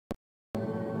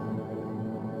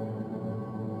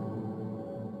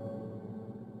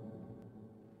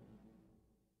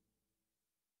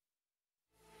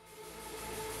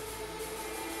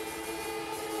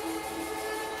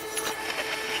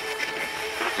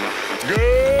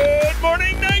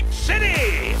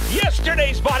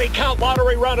Saturday's body count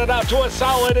lottery rounded out to a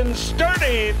solid and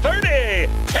sturdy 30.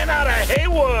 10 out of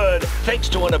Haywood, thanks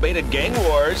to unabated gang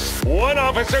wars. One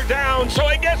officer down, so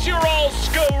I guess you're all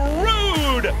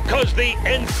screwed, cause the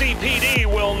NCPD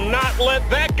will not let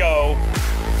that go.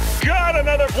 Got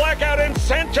another blackout in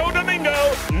Santo Domingo.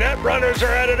 Netrunners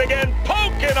are at it again,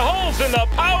 poking holes in the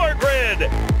power grid.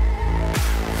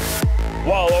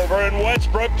 While over in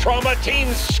Westbrook, trauma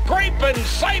teams scraping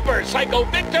cyber psycho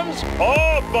victims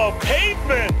off the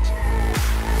pavement.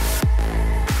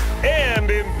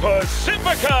 And in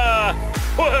Pacifica,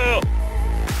 well,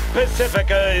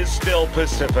 Pacifica is still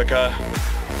Pacifica.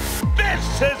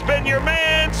 This has been your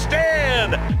man,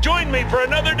 Stan. Join me for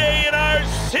another day in our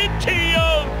City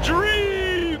of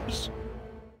Dreams.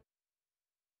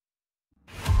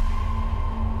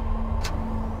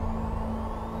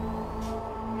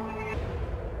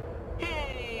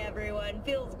 Hey, everyone.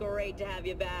 Feels great to have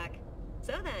you back.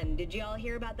 So then, did y'all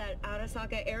hear about that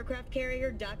Arasaka aircraft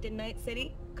carrier docked in Night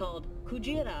City? Called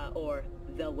Kujira, or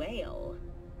the Whale.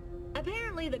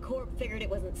 Apparently, the Corp figured it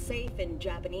wasn't safe in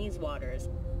Japanese waters.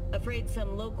 Afraid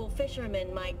some local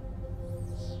fishermen might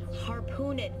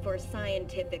harpoon it for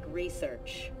scientific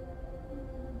research.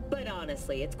 But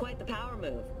honestly, it's quite the power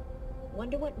move.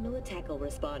 Wonder what Militech will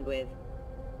respond with.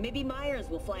 Maybe Myers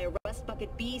will fly a Rust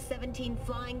Bucket B-17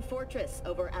 Flying Fortress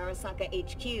over Arasaka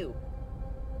HQ.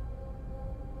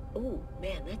 Ooh,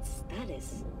 man, that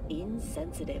is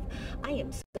insensitive. I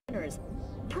am Stunner's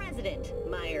President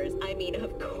Myers. I mean,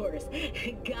 of course.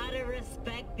 Gotta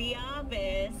respect the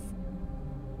office.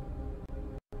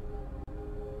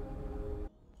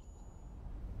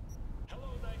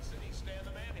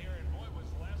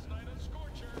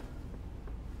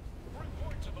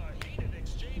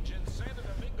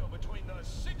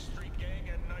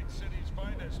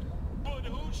 But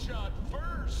who shot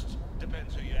first?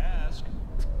 Depends who you ask.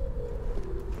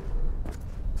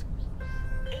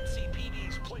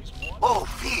 NCPD's placed one... Oh,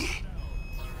 V!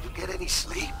 You get any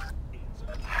sleep?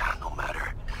 No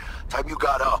matter. Time you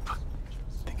got up.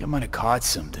 Think I might have caught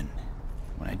something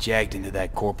when I jacked into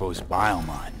that Corpo's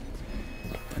biomon.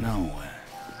 Dunno,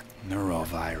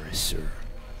 neurovirus or...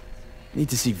 Need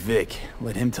to see Vic.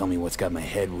 Let him tell me what's got my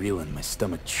head reeling, my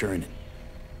stomach churning.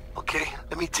 Okay,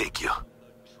 let me take you.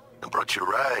 I brought you a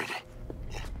ride.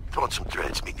 Yeah, throw on some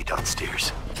threads, meet me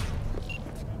downstairs.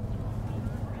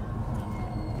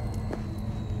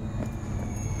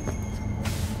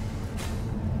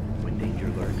 When danger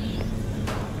lurks,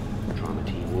 Trauma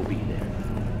Team will be there.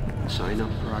 Sign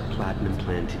up for our Platinum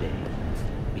plan today,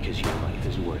 because your life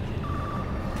is worth it.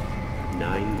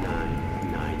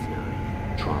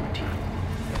 9999 Trauma Team.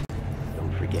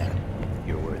 Don't forget,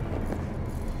 you're worth it.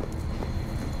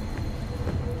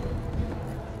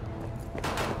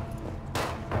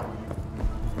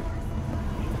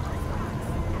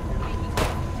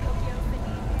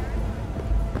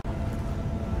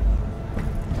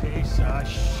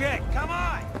 Shit, come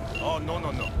on! Oh, no.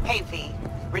 Hey, V.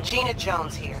 Regina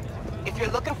Jones here. If you're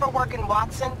looking for work in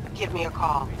Watson, give me a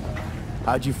call.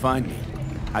 How'd you find me?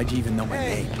 How'd you even know my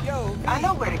name? Yo, V. I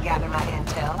know where to gather my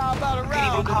intel. How about a You could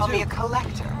round even call or me two? a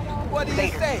collector. What do you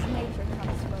Later. say?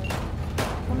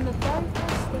 From the very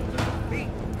first stage. V.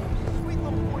 Sweet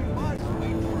little 40 bucks.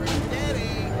 Wait for it, daddy.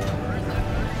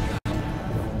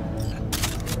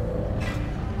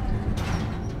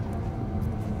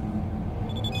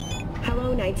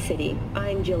 Hello, Night City.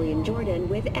 I'm Jillian Jordan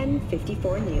with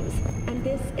N54 News, and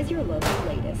this is your local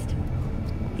latest.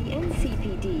 The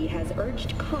NCPD has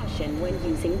urged caution when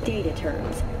using data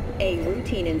terms. A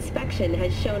routine inspection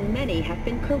has shown many have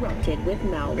been corrupted with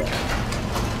malware.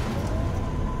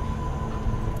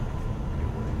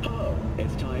 Hello,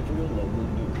 it's time for your local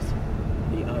news.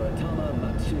 The Aratama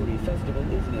Matsuri Festival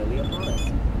is nearly upon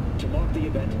us. To mark the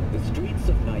event, the streets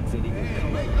of Night City will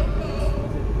color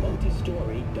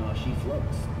multi-story dashi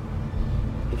floats.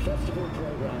 The festival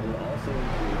program will also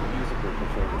include musical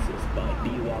performances by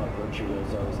biwa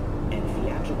virtuosos and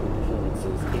theatrical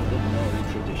performances in the Nori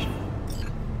tradition.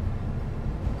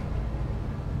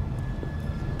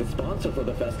 The sponsor for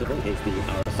the festival is the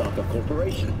Arasaka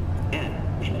Corporation, and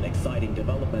in an exciting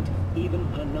development, even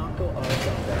Hanako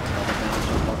Arasaka has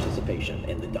announced participation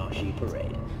in the Dashi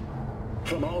Parade.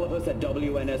 From all of us at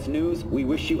WNS News, we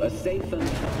wish you a safe and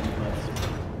happy Matsuri.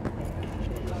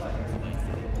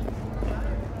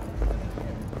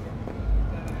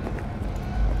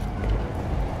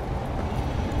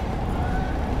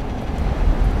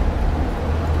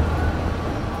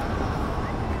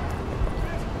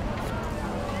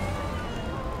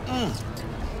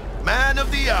 Man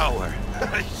of the hour.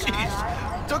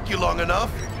 Jeez, took you long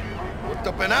enough. Worked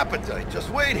up an appetite just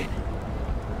waiting.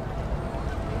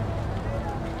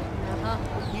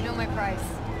 Uh-huh. You know my price.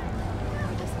 No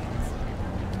discounts.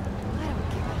 I don't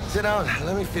give a... Sit down,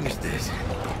 let me finish this.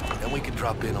 Then we can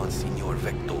drop in on Senor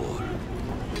Vector.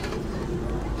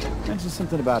 Mentioned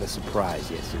something about a surprise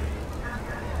yesterday.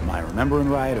 Am I remembering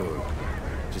right, or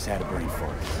just had a brain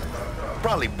fart?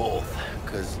 Probably both,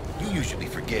 because you usually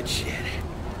forget shit.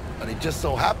 But it just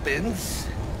so happens,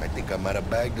 I think I might have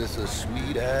bagged us a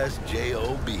sweet-ass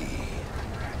J.O.B.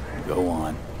 Go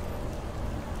on.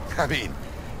 I mean,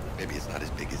 maybe it's not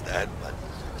as big as that, but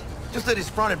just that it's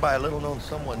fronted by a little-known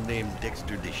someone named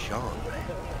Dexter Deshawn.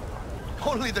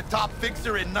 Only the top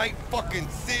fixer in Night fucking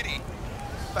City.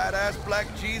 Fat-ass black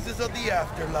Jesus of the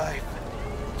afterlife.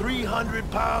 300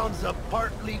 pounds of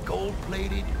partly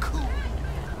gold-plated coupe.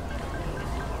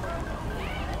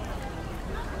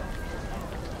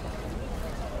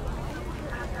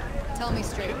 Tell me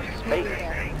straight. Who are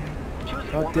there?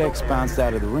 Thought Dex bounced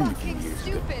out of the ring a few Fucking years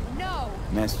ago. stupid, no!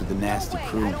 Messed with the nasty No way,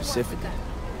 crew I in don't work Pacifica. with them.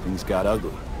 Things got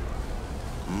ugly.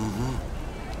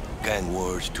 Mm-hmm. Gang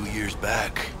wars 2 years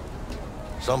back.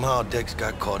 Somehow Dex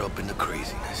got caught up in the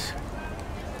craziness.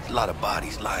 A lot of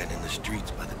bodies lying in the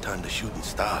streets by the time the shooting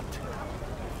stopped.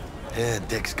 Yeah,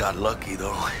 Dex got lucky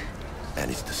though.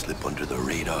 Managed to slip under the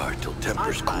radar till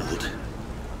tempers cooled.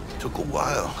 Took a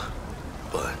while,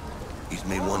 but he's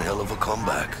made one hell of a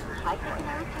comeback.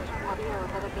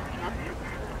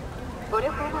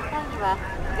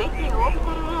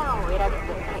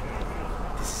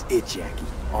 This is it, Jackie.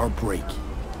 Our break.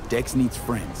 Dex needs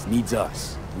friends, needs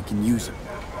us. We can use them.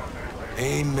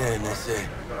 Amen, that's it.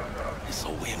 It's a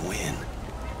win-win.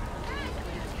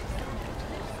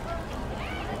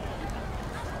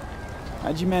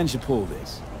 How'd you manage to pull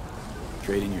this?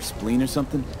 Trade in your spleen or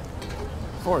something?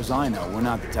 As far as I know, we're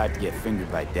not the type to get fingered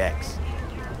by Dex.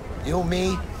 You,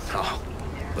 me? Oh,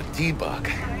 but T-Bug,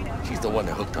 she's the one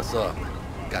that hooked us up.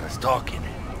 Got us talking.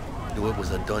 Knew it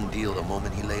was a done deal the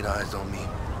moment he laid eyes on me.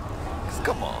 'Cause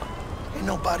come on, ain't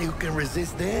nobody who can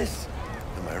resist this.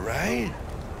 Am I right?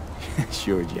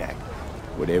 Sure, Jack.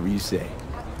 Whatever you say.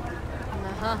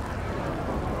 Uh-huh.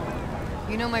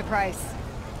 You know my price.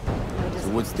 So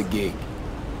what's the gig?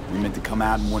 We meant to come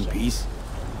out in one piece?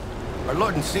 Our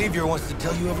Lord and Savior wants to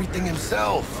tell you everything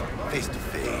himself, face to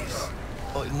face.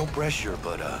 Oh, no pressure,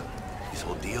 but this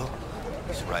whole deal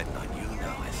is riding on you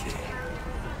now, I say.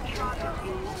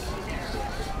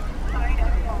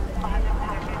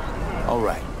 All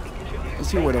right. Let's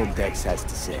hear what old Dex has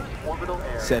to say.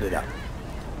 Set it up.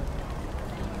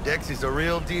 Dex is a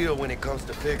real deal when it comes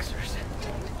to fixers.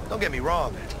 Don't get me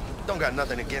wrong. Don't got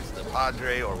nothing against the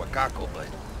Padre or Wakako, but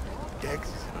Dex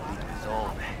is in a league of his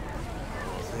own. You know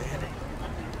what I'm saying?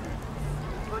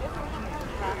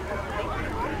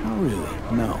 Not really,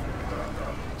 no.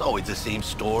 It's always the same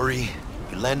story.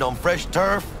 You land on fresh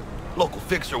turf, local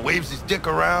fixer waves his dick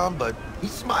around, but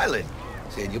he's smiling,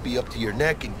 saying you'll be up to your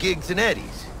neck in gigs and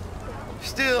eddies.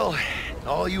 Still,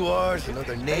 all you are is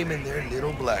another name in their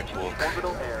little black book.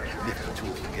 Nifty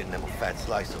tool for getting them a fat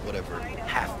slice of whatever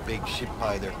half-baked shit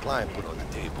pie their client put on the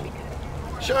table.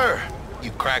 Sure,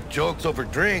 you crack jokes over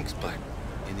drinks, but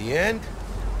in the end,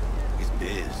 it's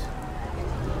biz.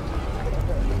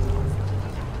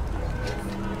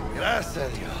 Gracias a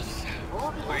Dios.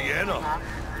 Muy lleno.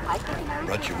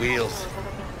 Brought your wheels.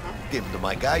 Gave them to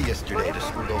my guy yesterday to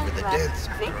smooth over the dents.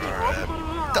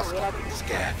 Or, dust off the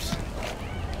scabs.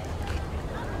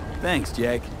 Thanks,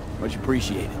 Jack. Much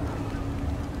appreciated.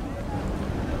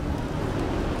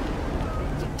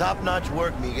 Some top-notch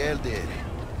work Miguel did.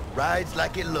 Rides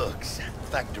like it looks.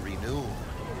 Factory new.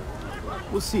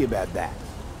 We'll see about that.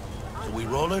 So we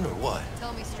rolling or what?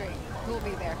 Tell me straight. Who'll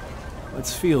be there?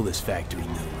 Let's feel this factory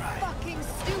new ride. Fucking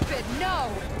stupid,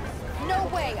 no! No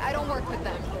way, I don't work with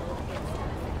them.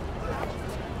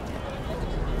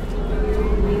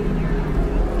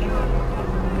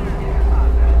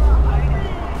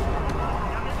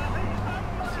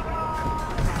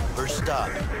 First stop.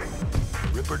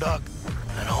 Ripper Doc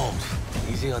and Holmes.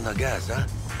 Easy on the gas, huh?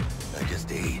 I just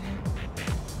ate.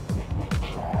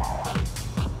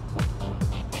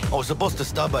 I was supposed to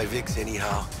stop by Vic's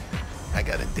anyhow. I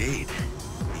got a date.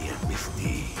 Me and Miss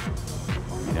D.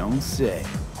 You don't say.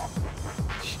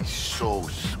 She's so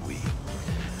sweet.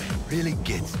 Really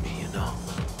gets me, you know?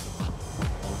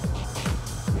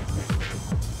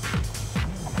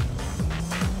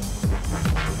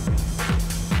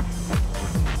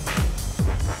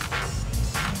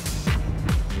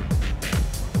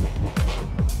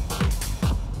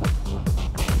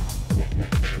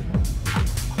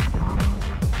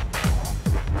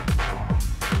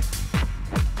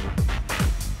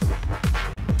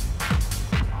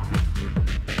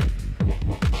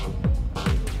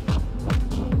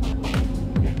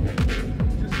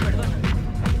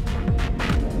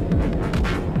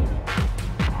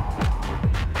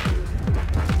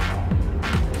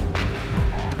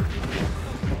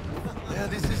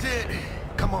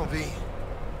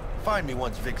 Find me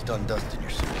once Vic's done dusting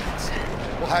your suitcase.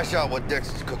 We'll hash out what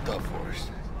Dex has cooked up for us.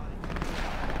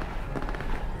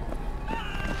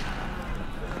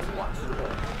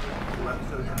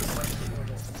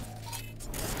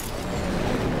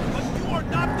 But you are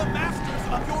not the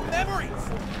masters of your memories!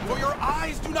 For your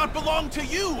eyes do not belong to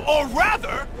you, or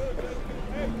rather,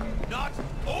 not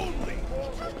only.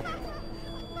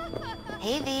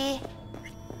 Hey, V.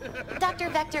 Dr.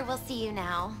 Vector will see you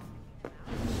now.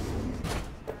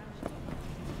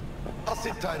 I'll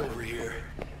sit tight over here.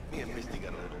 Me and Misty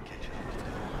got a little kitchen.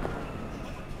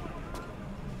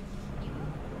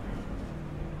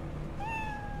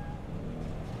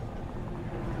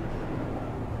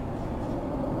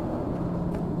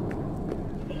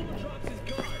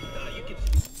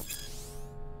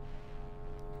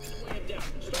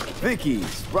 Vicky,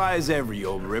 spry as ever, you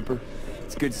old ripper.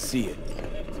 It's good to see you.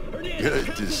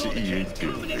 Good to see you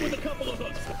too, V.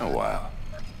 Oh, wow.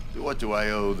 What do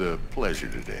I owe the pleasure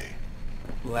today?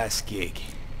 Last gig.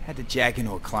 Had to jack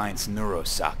into a client's neuro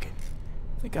socket.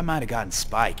 Think I might have gotten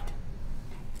spiked.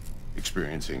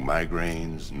 Experiencing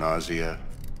migraines, nausea,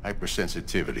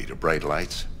 hypersensitivity to bright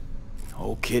lights?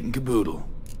 Whole kit and caboodle.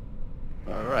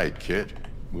 All right, kid.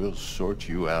 We'll sort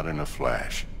you out in a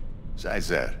flash. Besides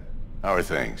that, how are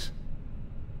things?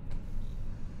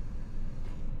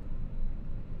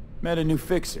 Met a new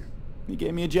fixer. He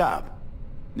gave me a job.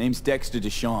 Name's Dexter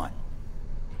Deshawn.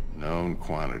 Known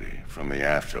quantity from the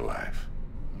afterlife.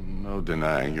 No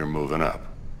denying you're moving up.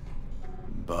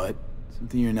 But,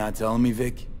 something you're not telling me,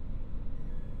 Vic?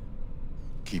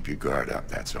 Keep your guard up,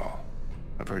 that's all.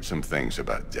 I've heard some things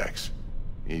about Dex.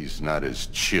 He's not as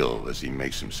chill as he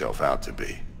makes himself out to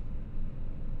be.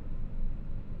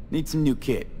 Need some new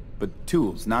kit, but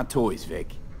tools, not toys,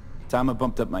 Vic. Time I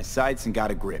bumped up my sights and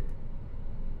got a grip.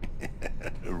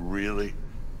 Really?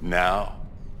 Now?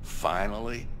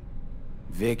 Finally?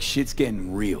 Vic, shit's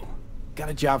getting real. Got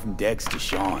a job from Dex to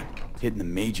Sean, hitting the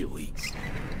major leagues.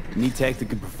 Need tech that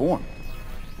can perform.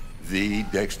 The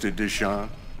Dexter Deshawn?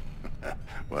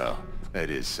 Well, that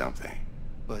is something.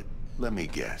 But let me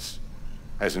guess.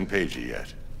 Hasn't paid you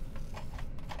yet.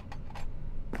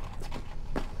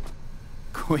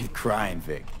 Quit crying,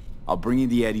 Vic. I'll bring you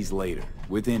the eddies later,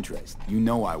 with interest. You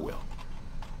know I will.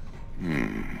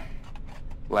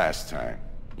 Last time.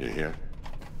 You hear?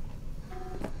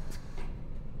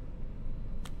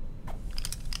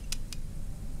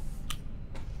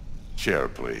 Chair,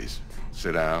 please.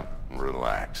 Sit down and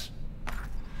relax.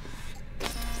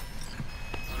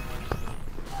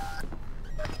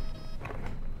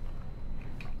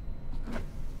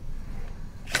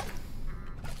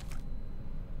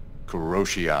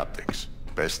 Kuroshi Optics.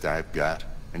 Best I've got,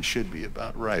 and should be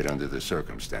about right under the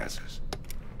circumstances.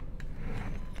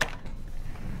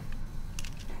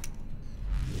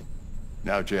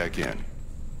 Now jack in.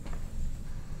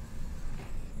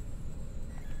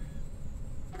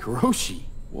 Kuroshi?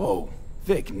 Whoa.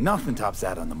 Vic, nothing tops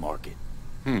that on the market.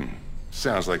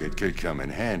 Sounds like it could come in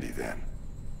handy then.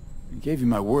 I gave you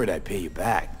my word I'd pay you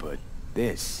back, but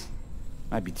this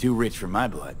might be too rich for my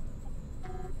blood.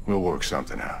 We'll work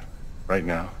something out. Right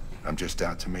now, I'm just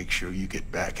out to make sure you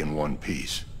get back in one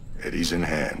piece. Eddie's in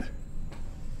hand.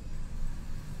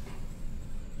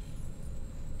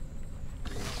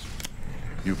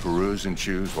 You peruse and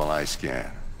choose while I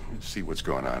scan. See what's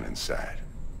going on inside.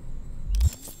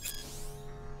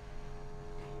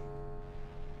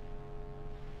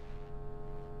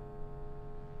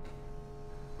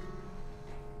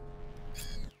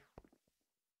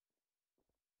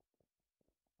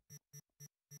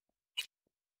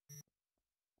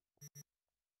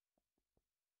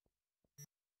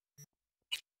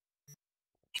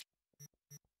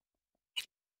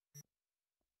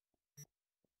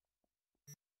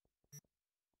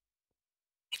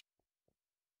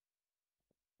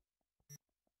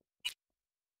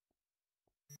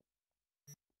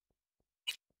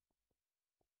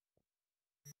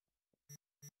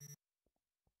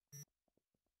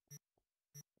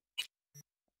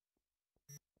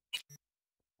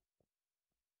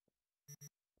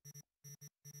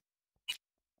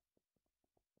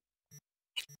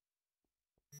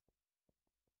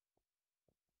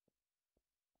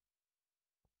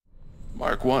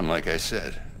 Mark 1, like I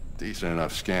said. Decent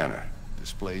enough scanner.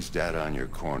 Displays data on your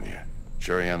cornea.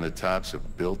 Cherry on the top's a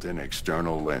built-in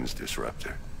external lens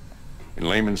disruptor. In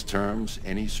layman's terms,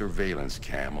 any surveillance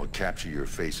cam will capture your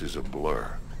face as a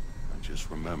blur. And just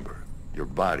remember, your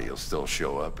body will still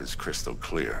show up as crystal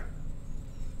clear.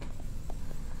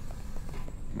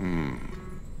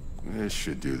 This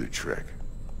should do the trick.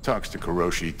 Talks to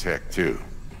Kuroshi Tech, too.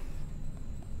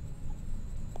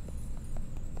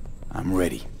 I'm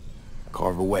ready.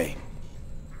 Carve away.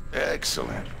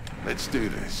 Excellent. Let's do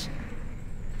this.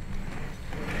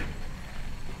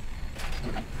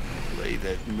 Lay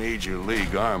that major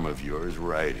league arm of yours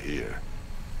right here.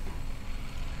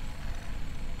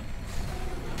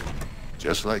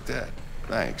 Just like that.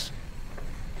 Thanks.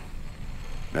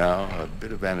 Now, a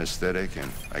bit of anesthetic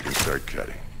and I can start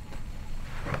cutting.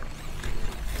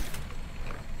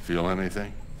 Feel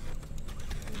anything?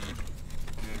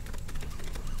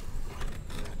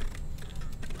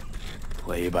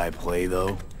 Play by play,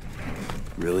 though?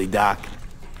 Really, Doc?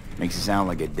 Makes you sound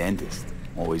like a dentist.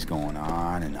 Always going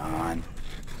on and on.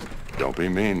 Don't be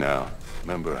mean now.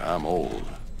 Remember, I'm old.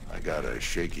 I got a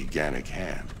shaky Gannic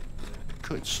hand.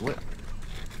 Could slip.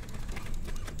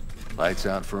 Lights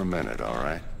out for a minute, all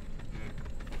right?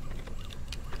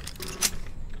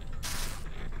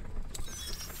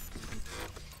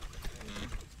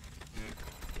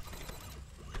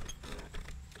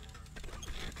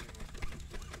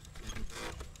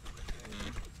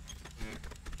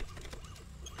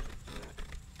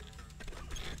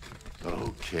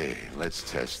 Okay, let's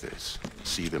test this.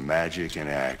 See the magic in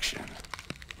action.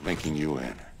 Linking you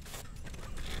in.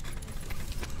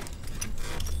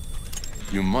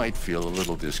 You might feel a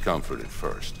little discomfort at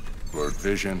first. Blurred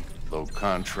vision, low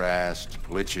contrast,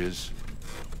 glitches.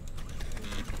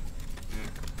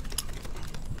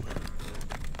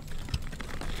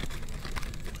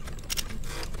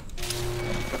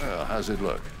 Well, how's it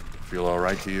look? Feel all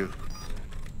right to you?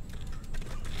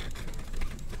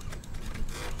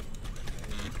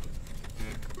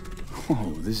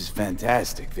 Oh, this is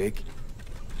fantastic, Vic.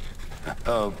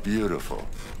 Oh, beautiful.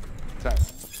 Time.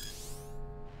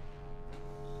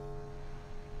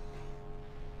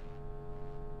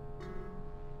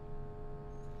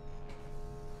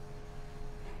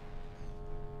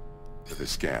 To the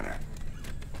scanner.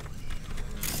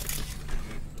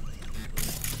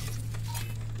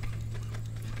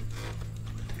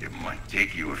 It might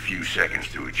take you a few seconds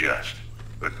to adjust,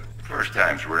 but first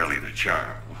time's rarely the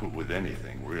charm. With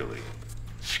anything, really.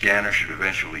 Scanner should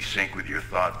eventually sync with your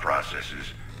thought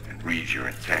processes and read your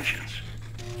intentions.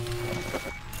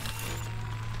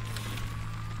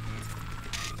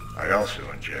 I also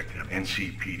inject an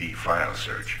NCPD file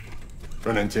search.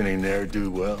 Run into any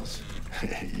ne'er-do-wells?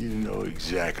 You know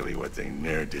exactly what they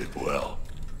ne'er did well.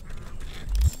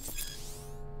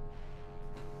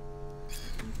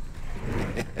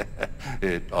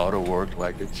 It ought to work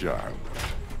like a charm.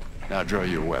 Now draw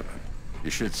your weapon. You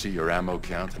should see your ammo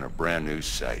count in a brand new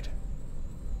sight.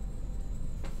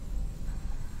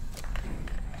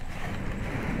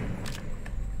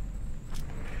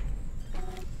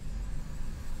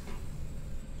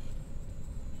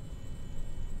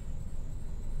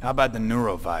 How about the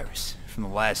neurovirus from the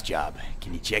last job?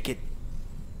 Can you check it?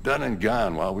 Done and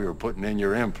gone while we were putting in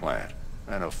your implant.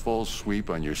 And a full sweep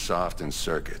on your soft and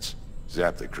circuits.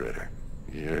 Zap the critter.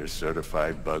 You're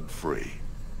certified bug-free.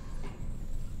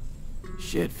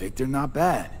 Shit, Victor, not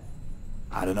bad.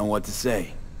 I don't know what to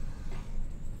say.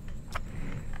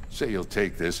 Say you'll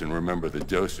take this and remember the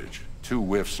dosage. 2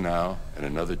 whiffs now, and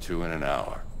another 2 in an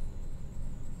hour.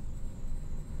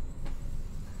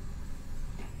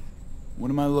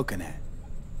 What am I looking at?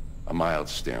 A mild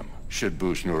stim. Should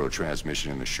boost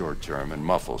neurotransmission in the short term and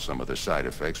muffle some of the side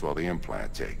effects while the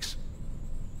implant takes.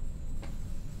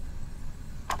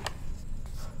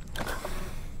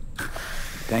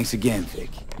 Thanks again, Vic.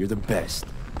 You're the best.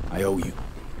 I owe you.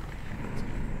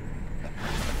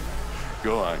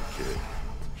 Go on, kid.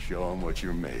 Show them what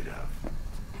you're made of.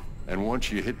 And once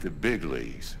you hit the big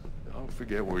leagues, don't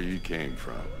forget where you came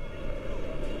from.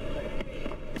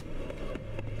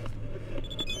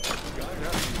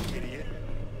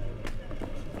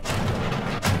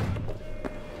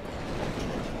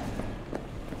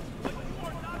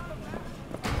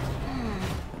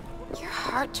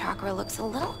 Heart chakra looks a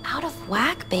little out of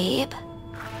whack, babe.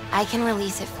 I can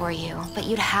release it for you, but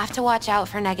you'd have to watch out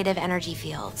for negative energy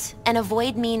fields and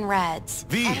avoid mean reds.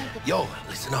 V, yo,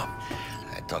 listen up.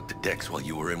 I talked to Dex while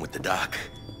you were in with the doc.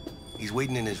 He's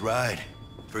waiting in his ride.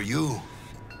 For you.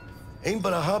 Ain't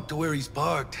but a hop to where he's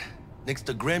parked. Next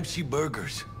to Gramsci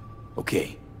Burgers.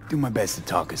 Okay, do my best to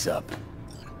talk us up.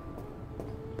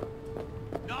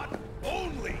 Not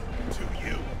only to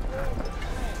you.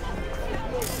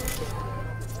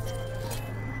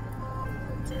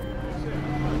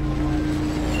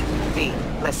 V,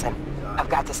 listen. I've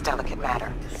got this delicate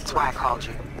matter. That's why I called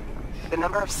you. The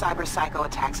number of cyber-psycho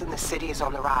attacks in the city is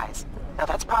on the rise. Now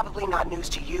that's probably not news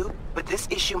to you, but this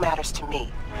issue matters to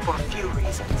me, for a few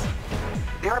reasons.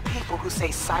 There are people who say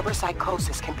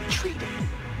cyberpsychosis can be treated.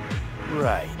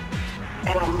 Right.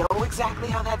 And I know exactly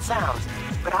how that sounds,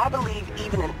 but I believe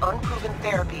even an unproven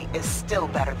therapy is still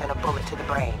better than a bullet to the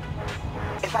brain.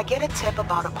 If I get a tip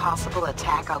about a possible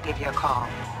attack, I'll give you a call.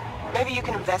 Maybe you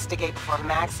can investigate before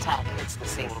Max Tack hits the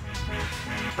scene.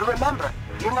 But remember,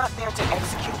 you're not there to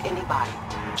execute anybody.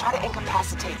 Try to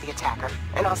incapacitate the attacker,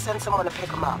 and I'll send someone to pick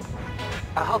him up.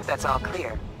 I hope that's all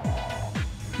clear.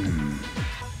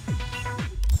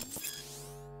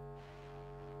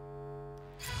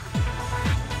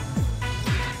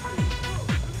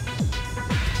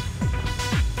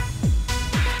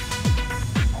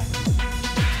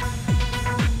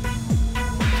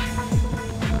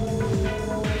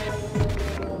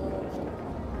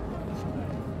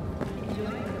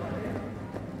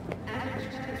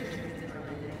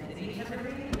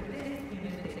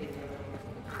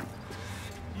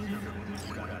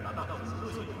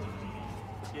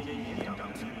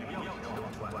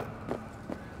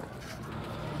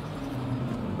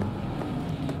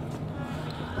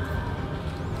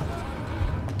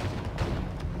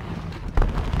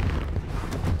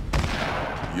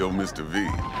 Yo, Mr. V,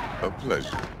 a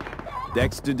pleasure.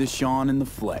 Dexter Deshawn in the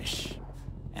flesh.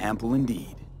 Ample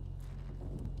indeed.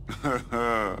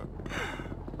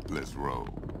 Let's roll.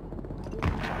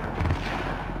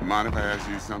 Mind if I ask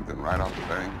you something right off the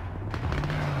bank?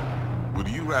 Would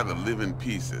you rather live in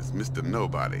peace as Mr.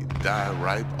 Nobody, die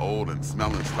ripe, old, and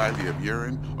smelling slightly of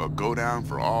urine, or go down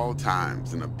for all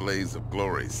times in a blaze of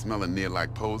glory, smelling near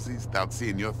like posies, without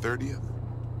seeing your 30th?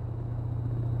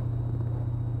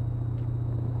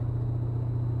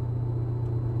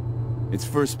 It's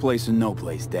first place or no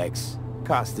place, Dex.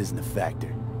 Cost isn't a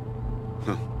factor.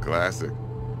 Classic.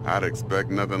 I'd expect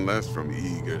nothing less from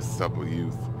eager, supple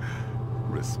youth.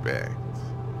 Respect.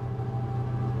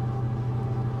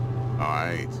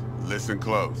 Alright, listen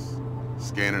close.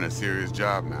 Scanning a serious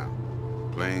job now.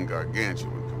 Playing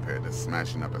gargantuan compared to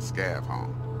smashing up a scav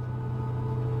home.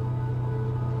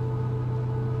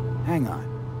 Hang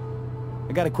on.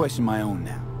 I got a question of my own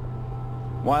now.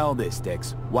 Why all this,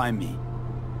 Dex? Why me?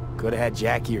 Could've had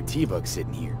Jackie or T-Bug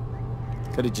sitting here.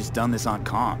 Could've just done this on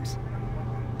comms.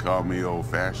 Call me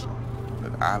old-fashioned,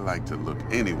 but I like to look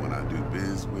anyone I do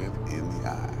biz with in the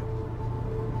eye.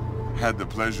 Had the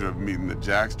pleasure of meeting the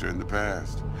Jackster in the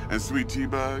past, and Sweet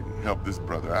T-Bug helped this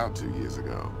brother out 2 years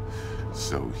ago.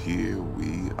 So here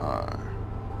we are.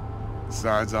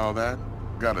 Besides all that,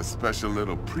 got a special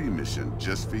little pre-mission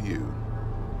just for you.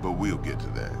 But we'll get to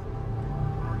that.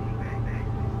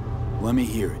 Let me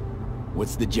hear it.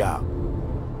 What's the job?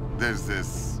 There's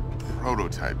this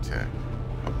prototype tech.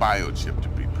 A biochip, to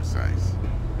be precise.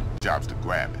 Job's to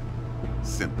grab it.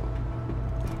 Simple.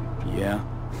 Yeah?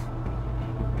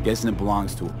 Guessing it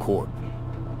belongs to a corp.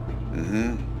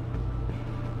 Mm-hmm.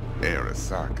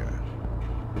 Arasaka.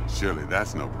 Surely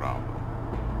that's no problem.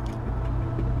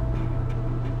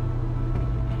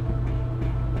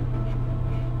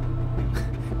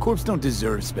 Corps don't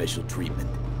deserve special treatment.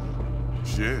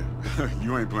 Shit,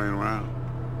 you ain't playing around.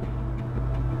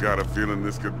 Got a feeling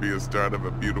this could be a start of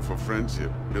a beautiful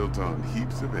friendship built on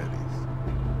heaps of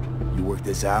eddies. You work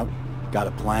this out? Got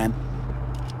a plan?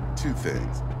 2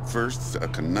 things. First, a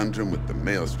conundrum with the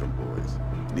Maelstrom boys.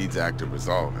 Needs active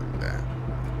resolving that.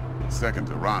 Second,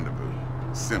 a rendezvous.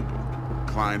 Simple.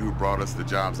 Client who brought us the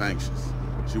job's anxious.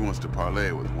 She wants to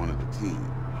parlay with one of the team.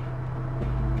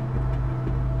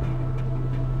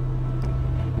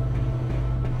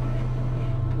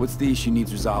 What's the issue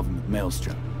needs resolving with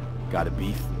Maelstrom? Got a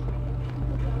beef?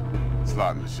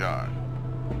 Slot in the shard.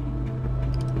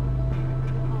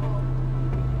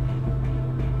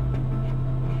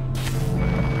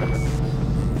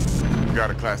 Got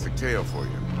a classic tale for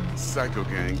you. Psycho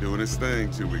gang doing his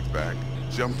thing 2 weeks back.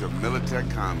 Jumped a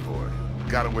Militech convoy.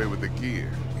 Got away with the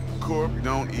gear. Corp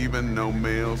don't even know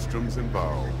Maelstrom's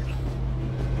involved.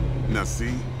 Now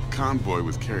see, convoy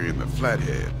was carrying the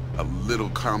Flathead, a little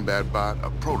combat bot, a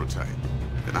prototype.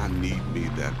 And I need me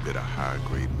that bit of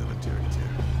high-grade military tech.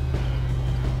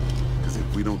 Because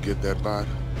if we don't get that bot,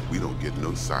 we don't get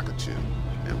no soccer chip.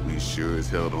 And we sure as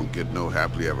hell don't get no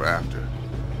happily ever after.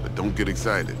 But don't get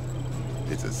excited.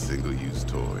 It's a single-use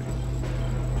toy.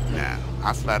 Now,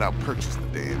 I flat out purchased the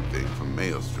damn thing from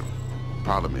Maelstrom.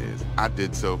 Problem is, I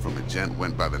did so from a gent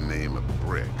went by the name of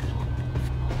Brick.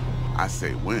 I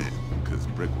say when, because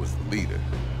Brick was the leader.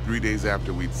 3 days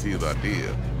after we'd sealed our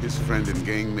deal, his friend and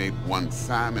gangmate, one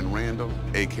Simon Randall,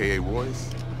 a.k.a. Royce,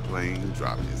 plain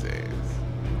dropped his ass.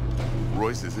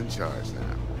 Royce is in charge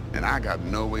now, and I got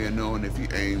no way of knowing if he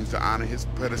aims to honor his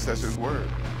predecessor's word.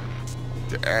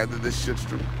 To add to this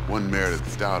shitstream, one Meredith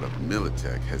Stout of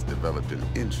Militech has developed an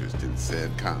interest in said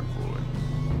convoy.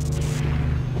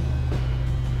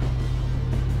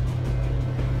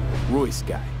 Royce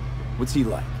guy. What's he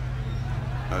like?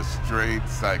 A straight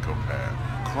psychopath.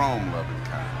 Chrome-loving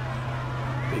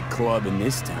kind. Big club in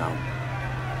this town.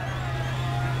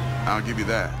 I'll give you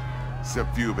that.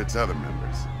 Except few of its other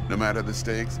members, no matter the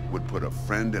stakes, would put a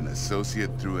friend and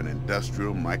associate through an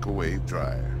industrial microwave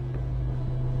dryer.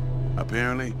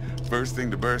 Apparently, first thing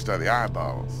to burst are the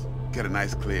eyeballs. Get a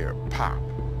nice clear pop.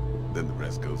 Then the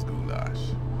rest goes goulash.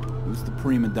 Who's the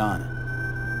prima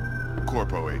donna?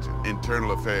 Corpo agent,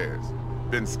 internal affairs.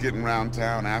 Been skidding around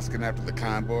town asking after the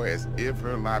convoy as if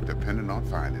her life depended on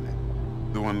finding it.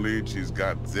 The one lead she's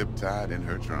got zip-tied in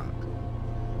her trunk.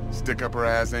 Stick up her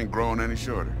ass ain't growing any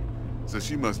shorter, so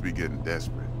she must be getting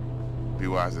desperate. Be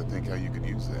wise to think how you could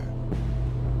use that.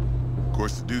 Of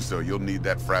course, to do so, you'll need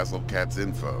that frazzled cat's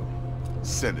info.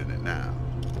 Sending it now.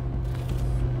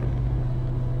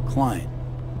 Client.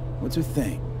 What's her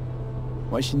thing?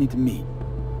 Why she need to meet?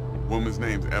 Woman's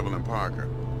name's Evelyn Parker.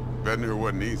 Vetting her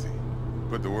wasn't easy.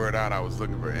 Put the word out I was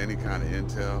looking for any kind of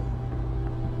intel.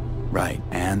 Right,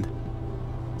 and?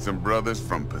 Some brothers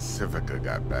from Pacifica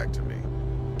got back to me.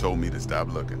 Told me to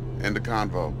stop looking. End the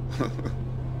convo.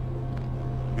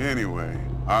 Anyway,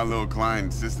 our little client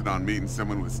insisted on meeting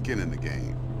someone with skin in the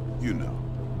game. You know,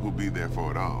 who'll be there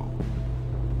for it all.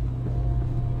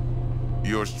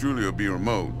 Yours truly will be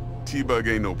remote. T-Bug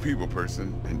ain't no people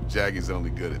person, and Jaggy's only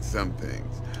good at some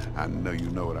things. I know you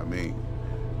know what I mean.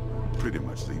 Pretty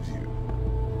much leaves you.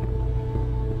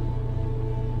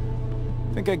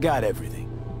 Think I got everything.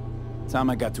 Time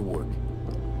I got to work.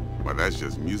 Well, that's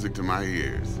just music to my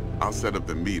ears. I'll set up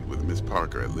the meet with Miss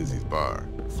Parker at Lizzie's bar.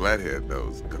 Flathead,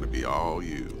 though's gonna be all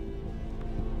you.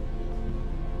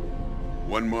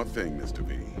 One more thing, Mr.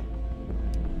 V.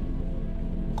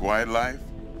 Quiet life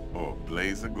or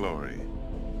blaze of glory?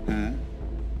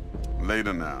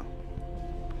 Later now.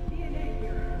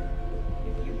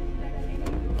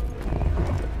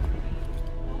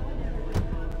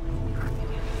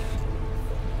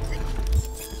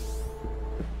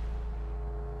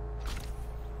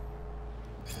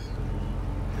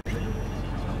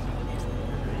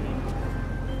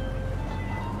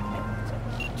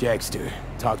 Jackster,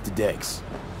 talk to Dex.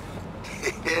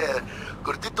 Yeah,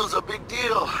 Gordito's a big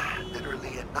deal.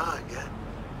 Literally at 9, yeah?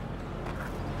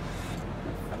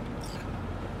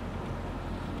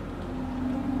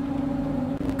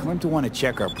 Claim to want to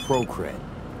check our pro cred,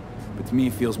 but to me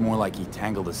it feels more like he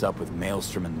tangled us up with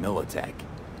Maelstrom and Militech.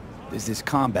 There's this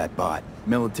combat bot,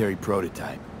 military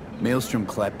prototype. Maelstrom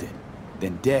clept it.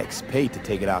 Then Dex paid to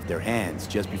take it off their hands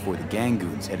just before the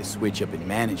Gangoons had a switch up in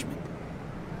management.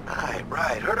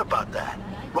 Right, heard about that.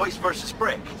 Royce versus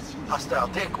Brick. Hostile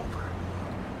takeover.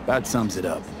 About sums it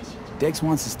up. Dex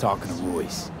wants us talking to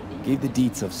Royce. Gave the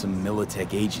deets of some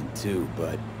Militech agent too,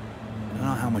 but I don't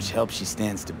know how much help she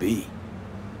stands to be.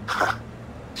 Ha!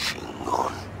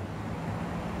 Chingon.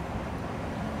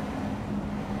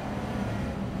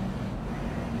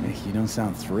 You don't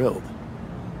sound thrilled.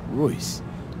 Royce,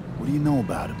 what do you know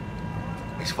about him?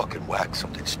 He's fucking whacked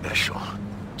something special.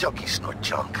 Junkies snort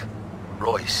junk.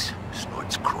 Royce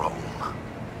snorts chrome.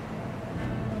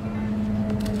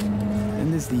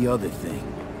 Then there's the other thing.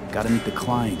 Gotta meet the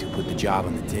client who put the job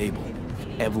on the table.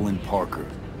 Evelyn Parker.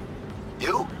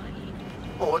 You?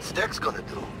 Well, what's Dex gonna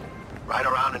do? Ride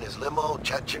around in his limo,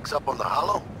 chat chicks up on the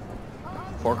hollow?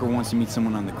 Parker wants to meet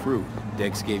someone on the crew.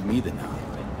 Dex gave me the nod.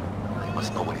 He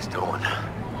must know what he's doing.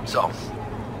 So,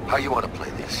 how you want to play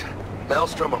this?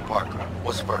 Maelstrom or Parker?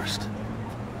 What's first?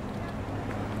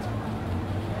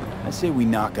 I say we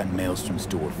knock on Maelstrom's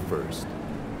door first.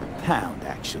 Pound,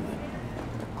 actually.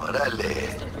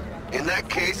 Orale. In that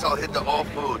case, I'll hit the all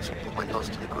foods. Put my nose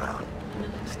to the ground.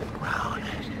 Stick around.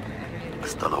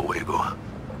 Hasta luego.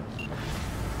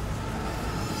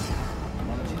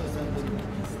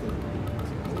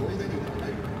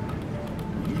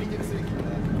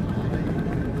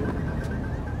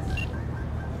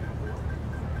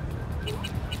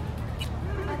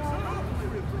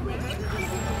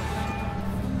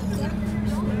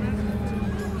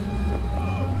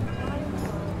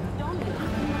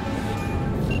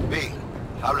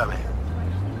 Háblame.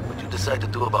 What'd you decide to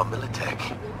do about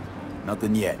Militech?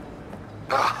 Nothing yet.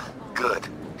 Ah, good.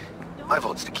 My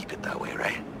vote's to keep it that way,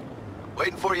 right?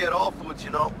 Waiting for you at All Foods,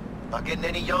 you know. Not getting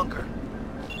any younger.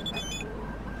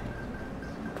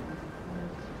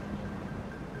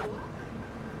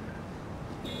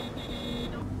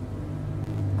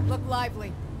 Look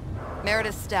lively.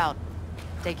 Meredith Stout.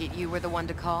 Take it you were the one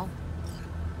to call?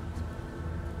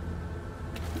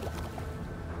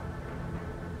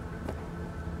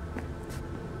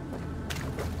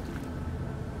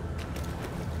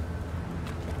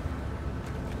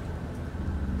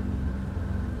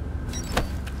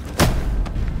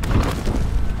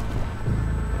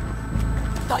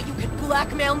 Thought you could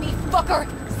blackmail me, fucker?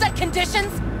 Set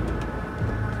conditions?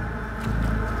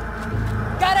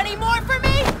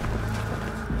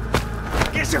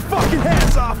 Get your fucking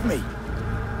hands off me!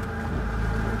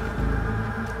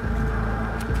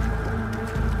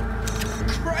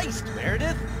 Christ,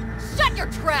 Meredith! Shut your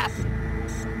trap!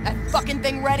 That fucking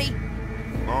thing ready?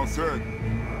 All set.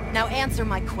 Now answer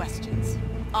my questions.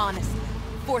 Honestly,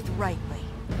 forthrightly.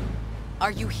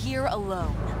 Are you here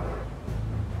alone?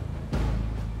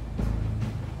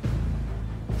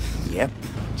 Yep,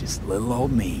 just little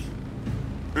old me.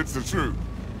 It's the truth.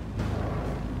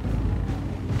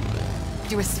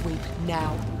 Do a sweep,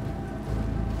 now.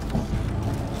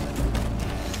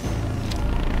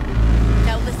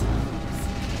 Now listen,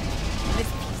 please.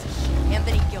 This piece of shit,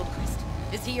 Anthony Gilchrist.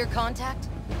 Is he your contact?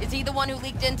 Is he the one who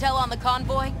leaked intel on the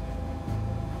convoy?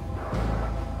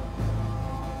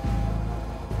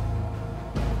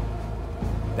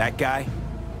 That guy?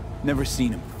 Never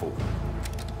seen him before.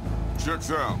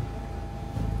 Checks out.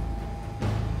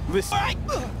 Listen.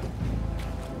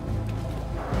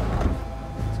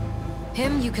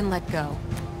 Him you can let go.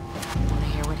 Wanna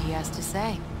hear what he has to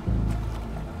say?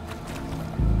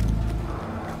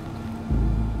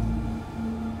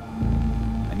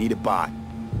 I need a bot.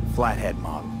 Flathead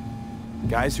model.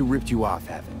 Guys who ripped you off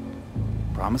have it.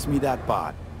 Promise me that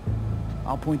bot.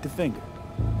 I'll point the finger.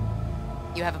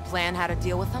 You have a plan how to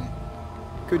deal with them?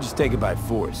 Could just take it by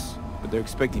force, but they're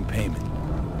expecting payment.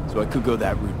 So I could go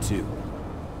that route too.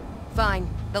 Fine,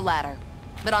 the latter.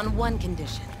 But on one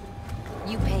condition.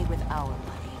 You pay with our money.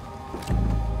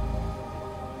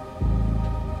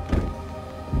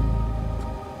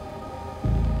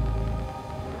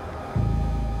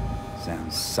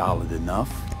 Sounds solid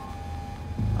enough.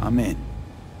 I'm in.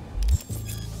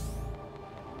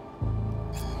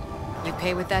 You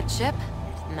pay with that chip,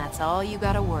 and that's all you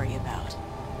gotta worry about.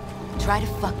 Try to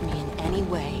fuck me in any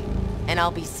way, and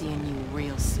I'll be seeing you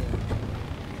real soon.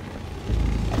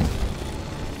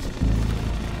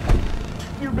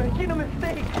 You're making a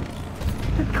mistake!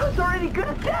 This cunt's already good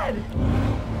as dead!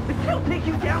 She'll take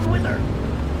you down with her!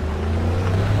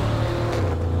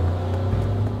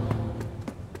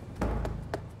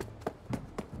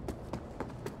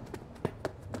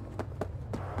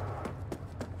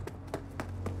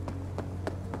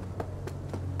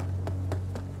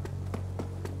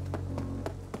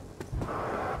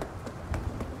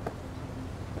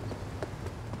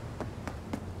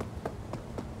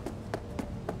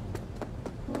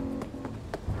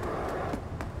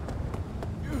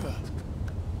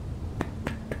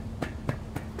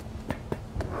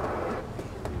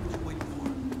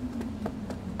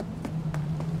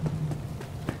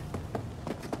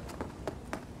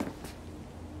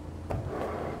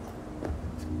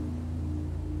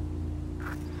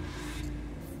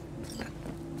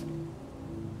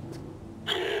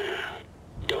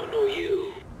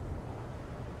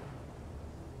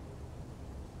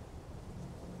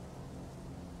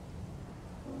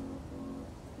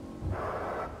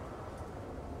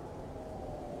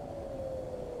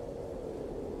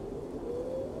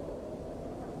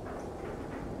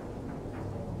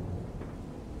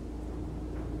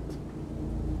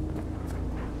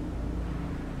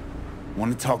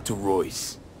 Want to talk to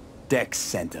Royce. Dex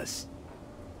sent us.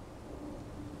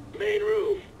 Main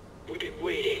room. We've been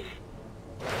waiting.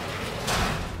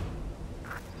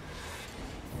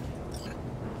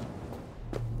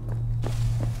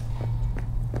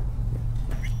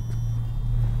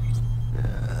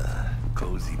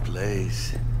 Cozy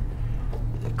place.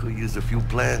 They could use a few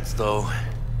plants, though.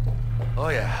 Oh,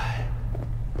 yeah.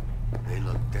 They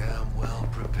look damn well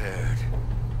prepared.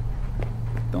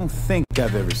 Don't think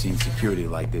I've ever seen security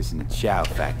like this in a chow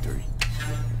factory.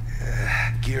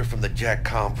 Gear from the Jack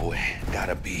convoy.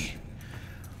 Gotta be.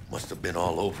 Must have been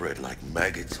all over it like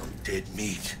maggots on dead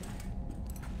meat.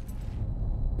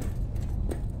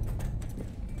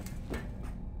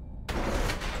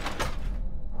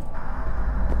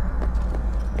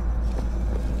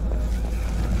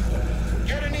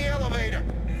 Get in the elevator!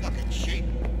 Fucking sheep.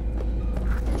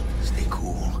 Stay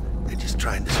cool. They're just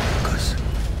trying to spook us.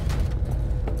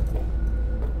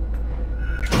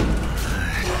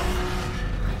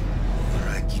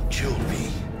 Chill,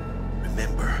 V.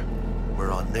 Remember,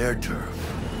 we're on their turf.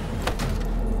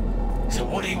 So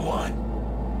what do you want?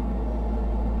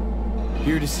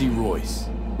 Here to see Royce.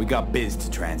 We got biz to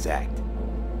transact.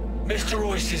 Mr.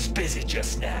 Royce is busy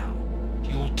just now.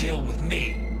 You'll deal with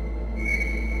me.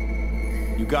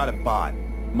 You got a bot.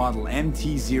 Model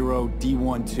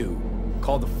MT0D12.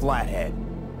 Called the Flathead.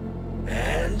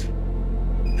 And?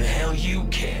 The hell you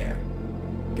care?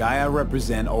 Guy I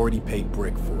represent already paid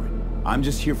Brick for it. I'm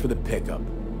just here for the pickup.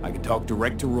 I can talk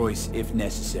direct to Royce if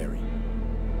necessary.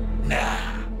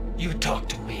 Nah, you talk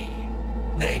to me.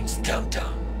 Name's Tum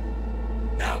Tum.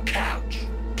 Now couch,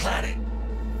 planet.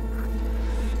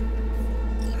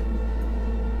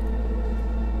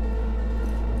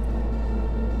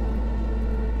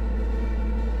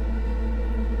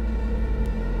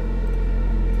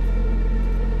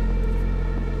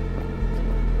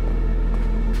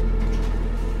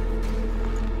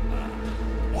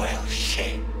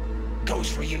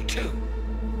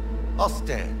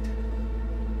 stand.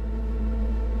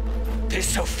 This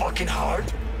so fucking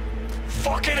hard?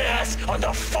 Fucking ass on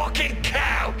the fucking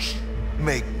couch!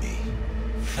 Make me.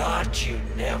 Thought you'd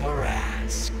never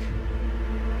ask.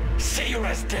 See your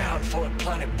ass down for a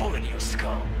planet bullet in your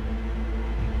skull.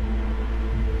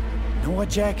 You know what,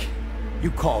 Jack?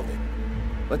 You called it.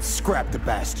 Let's scrap the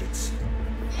bastards.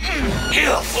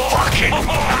 You fucking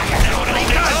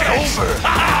It's over!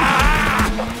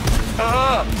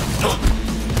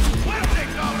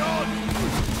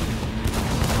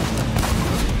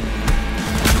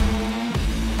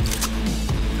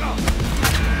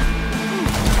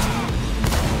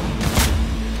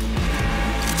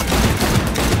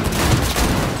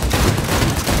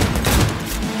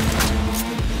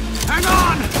 Hang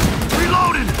on!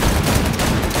 Reloading!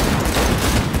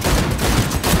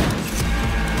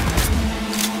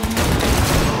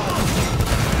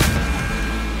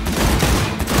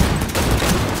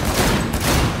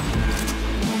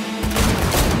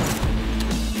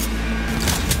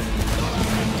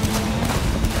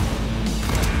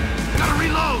 Gotta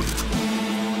reload!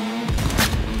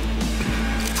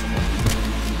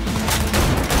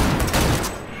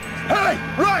 Hey,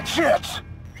 rat shits!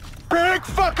 Big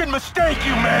fucking mistake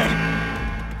you made!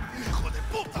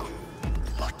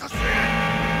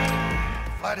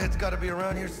 Flathead's gotta be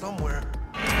around here somewhere.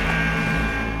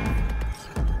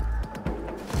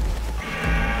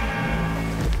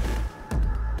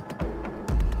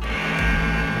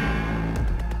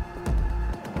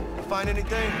 You find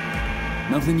anything?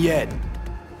 Nothing yet.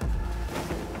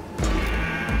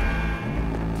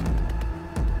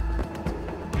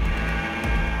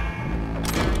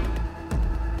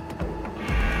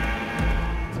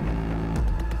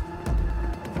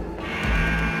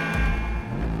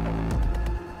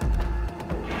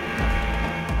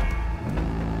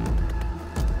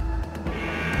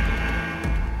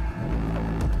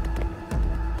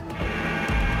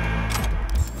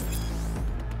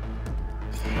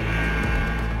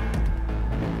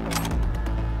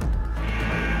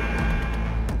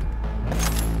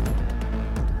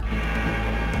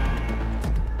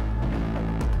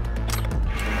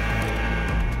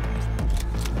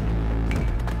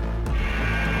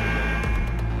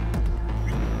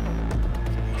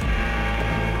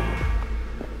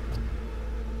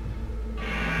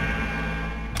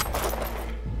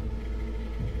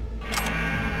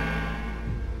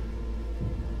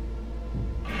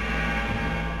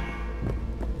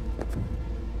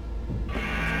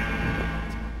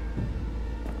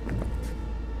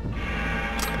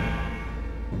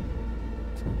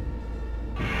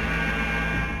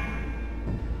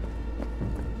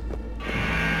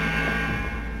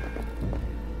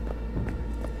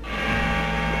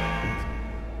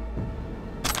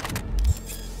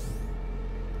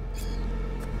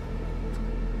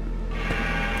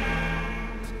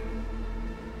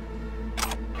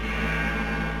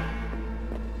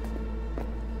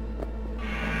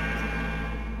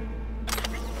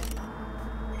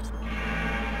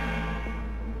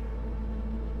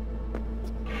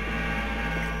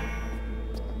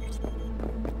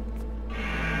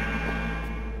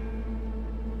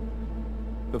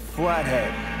 The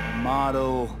Flathead,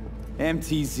 model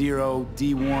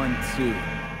MT0D12,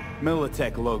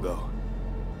 Militech logo.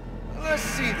 Let's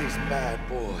see this bad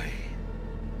boy.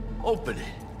 Open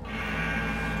it.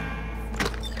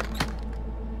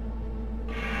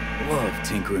 Love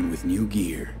tinkering with new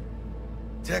gear.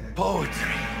 Tech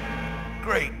poetry.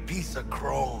 Great piece of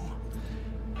chrome.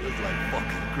 Feels like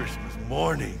fucking Christmas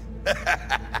morning.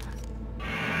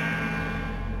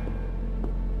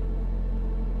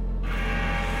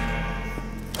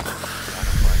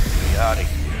 Out of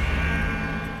here.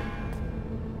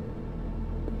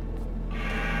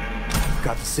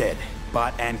 Got the set,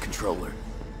 bot and controller.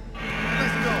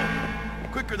 Let's go.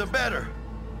 Quicker the better.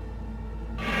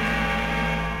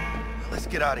 Let's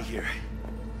get out of here.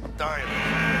 I'm dying.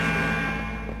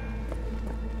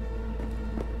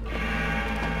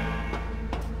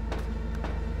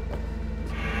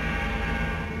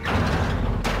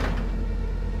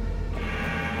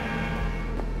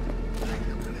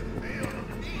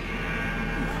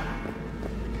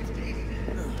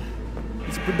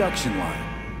 Production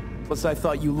line. Plus, I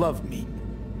thought you loved me.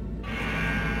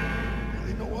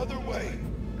 Really no other way.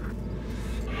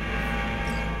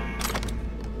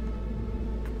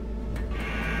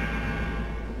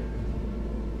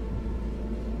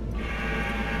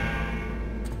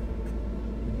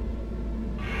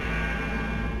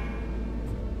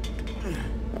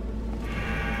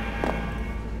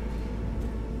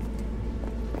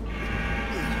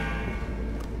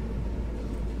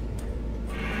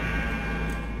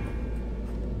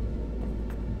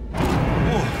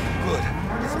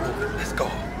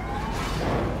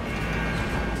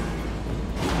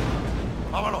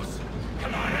 Vámonos.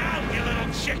 Come on out, you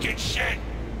little chicken shit!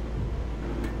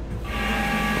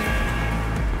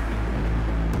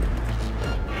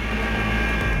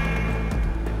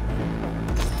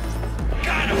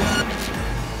 Got him!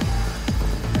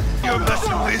 You're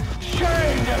messing with...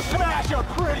 Shame to smash a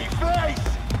pretty face!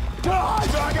 Die,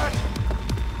 maggot!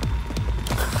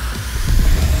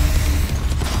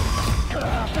 Gonna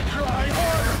have to try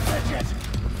harder, bitches!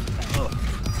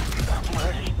 I'm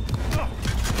ready.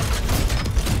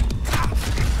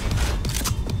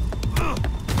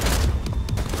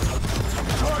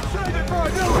 Start saving for a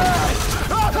new head!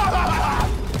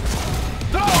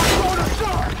 No, it's going to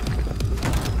start!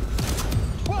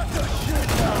 What the shit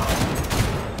now?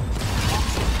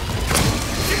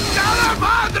 ¡Chingada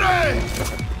madre!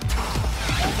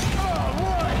 Oh,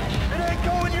 what? It ain't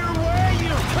going your way,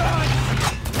 you cunt!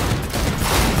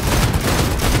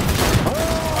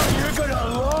 Oh, you're gonna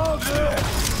love this!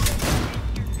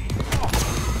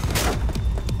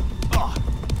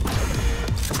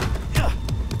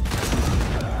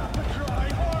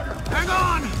 Hang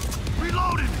on!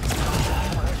 Reloading!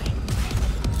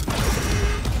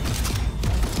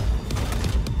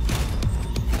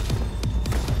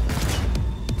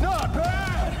 Not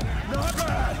bad! Not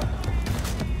bad!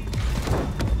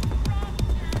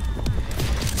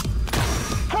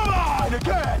 Come on,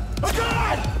 again!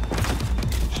 Again!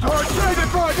 Start saving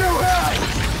for a new head!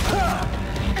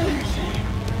 Easy!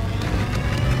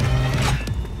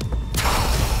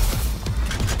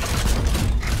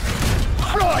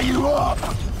 Fry you up!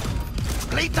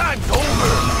 Playtime's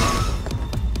over!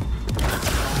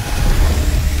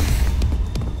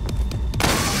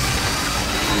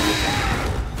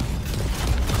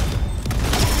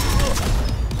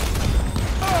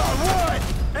 Oh, what?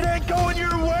 It ain't going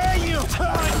your way, you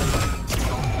cunt!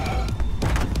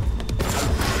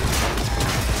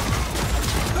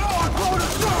 No, I'm going to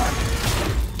start!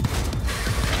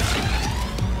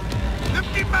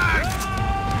 Empty mag!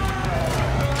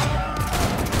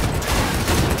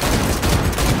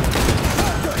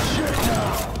 What the shit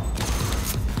now?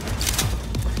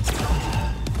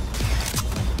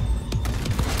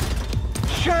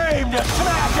 Shame to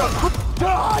smash a...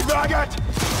 Die, maggot!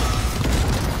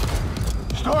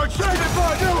 Start saving for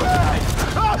a new head!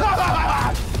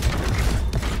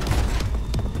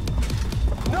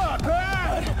 Not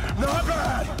bad! Not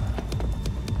bad!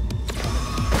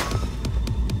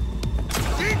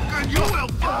 Think you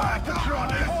will find to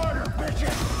try harder,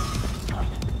 bitches!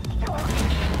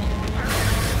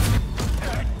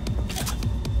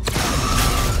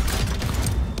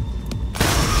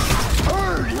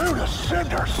 Burn you to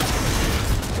cinders!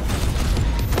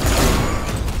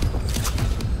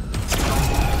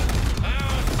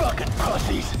 Fucking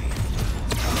pussies!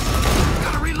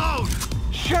 Gotta reload!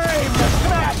 Shame to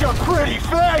smash a pretty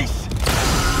face!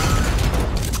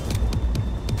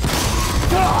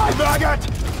 Die, maggot!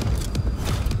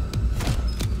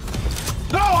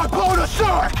 No, I'm blown a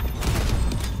shark!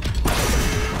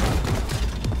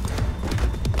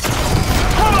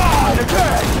 Come on,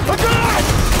 again! Again!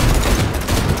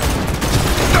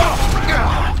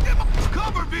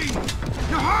 Cover me!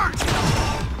 You're hurt!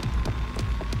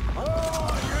 Oh,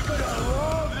 you're gonna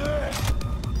love this!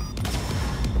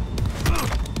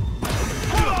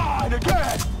 Come on,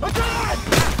 again! Again!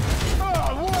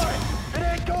 Oh, what? It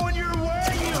ain't going your way,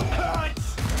 you cunts!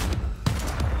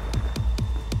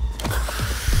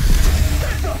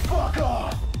 Get the fuck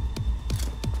off!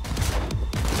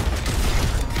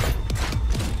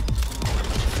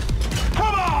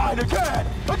 Come on, again!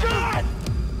 Again!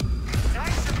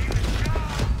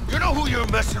 You know who you're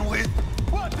messing with?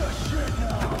 What the shit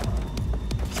now?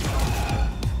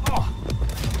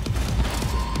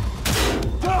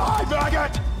 Die,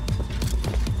 maggot!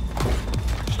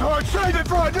 Start saving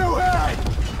for a new head!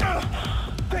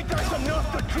 Think that's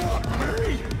enough to drop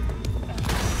me?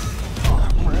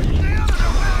 I'm ready. Stay out of the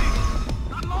way!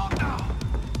 Not long now!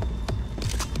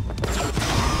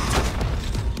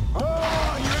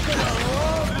 Oh, you're gonna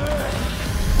love this!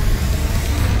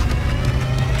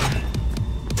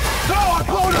 No, I'm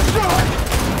blowing a shark!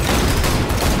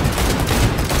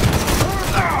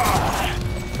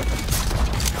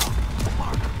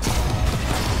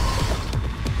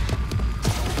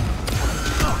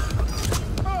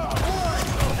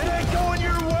 It ain't going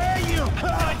your way, you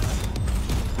cunts!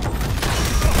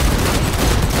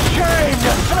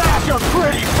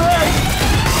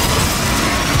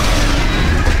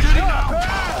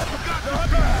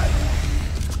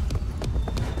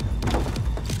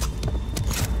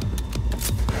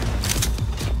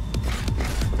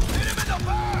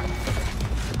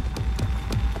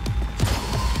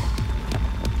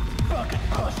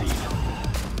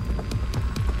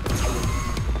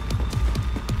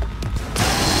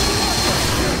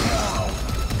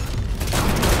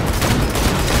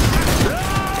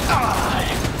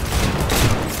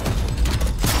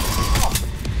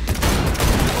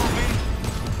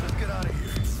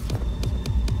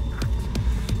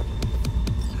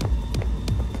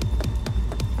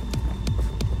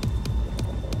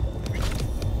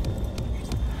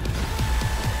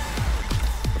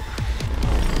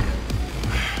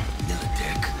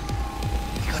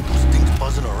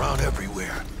 buzzing around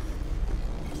everywhere.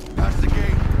 That's the gate.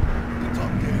 It's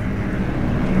up there.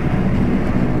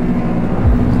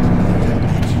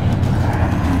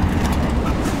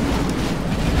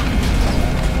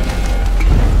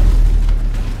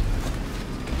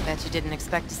 Bet you didn't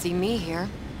expect to see me here.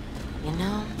 You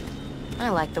know, I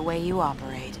like the way you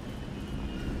operate.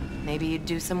 Maybe you'd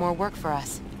do some more work for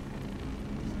us.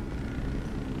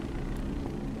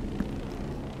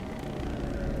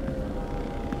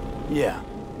 Yeah,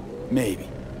 maybe.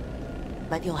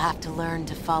 But you'll have to learn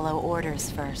to follow orders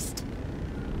first.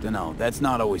 Dunno, that's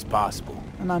not always possible,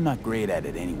 and I'm not great at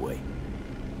it anyway.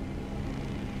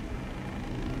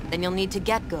 Then you'll need to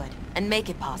get good and make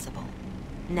it possible.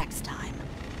 Next time.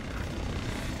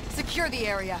 Secure the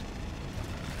area.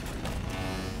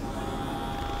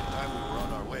 Time we were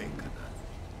on our way.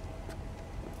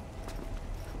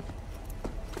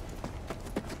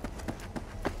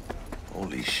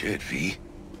 Holy shit, V.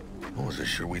 I wasn't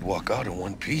sure we'd walk out in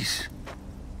one piece.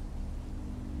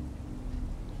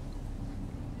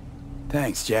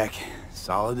 Thanks, Jack.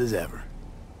 Solid as ever.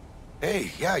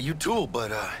 Hey, yeah, you too,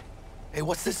 but, hey,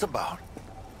 what's this about?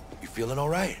 You feeling all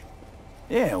right?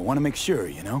 Yeah, I want to make sure,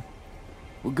 you know?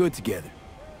 We're good together.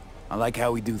 I like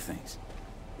how we do things.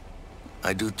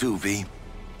 I do too, V.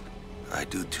 I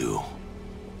do too.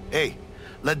 Hey,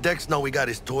 let Dex know we got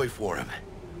his toy for him.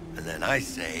 And then I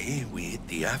say we hit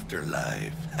the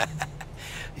afterlife.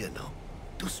 You know,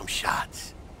 do some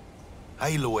shots.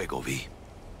 Ahí luego, V.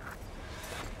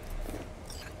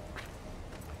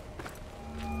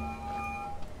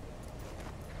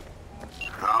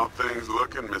 How things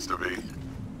looking, Mr. V?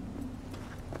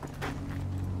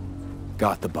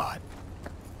 Got the bot.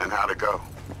 And how'd it go?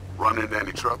 Run into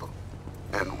any trouble?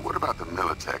 And what about the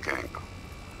Militech angle?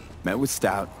 Met with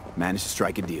Stout, managed to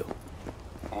strike a deal.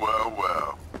 Well,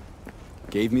 well.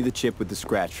 Gave me the chip with the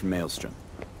scratch from Maelstrom.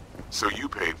 So you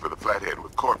paid for the flathead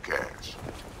with corp cash?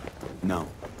 No.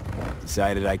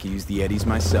 Decided I could use the eddies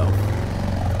myself.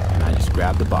 And I just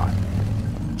grabbed the bot.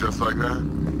 Just like that?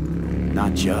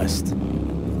 Not just.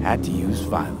 Had to use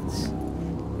violence.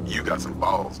 You got some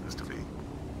balls, Mr. V.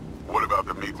 What about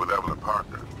the meet with Evelyn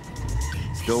Parker?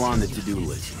 Still on the to-do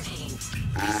list.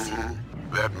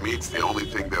 Mm-hmm. That meet's the only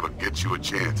thing that'll get you a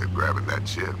chance at grabbing that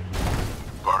chip.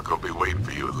 Parker will be waiting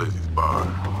for you at Lizzie's bar.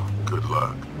 Good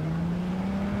luck.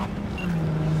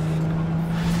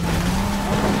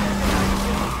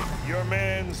 Your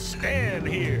man Stan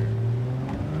here.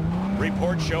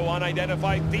 Reports show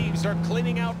unidentified thieves are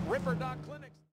cleaning out Ripper Doc clinics.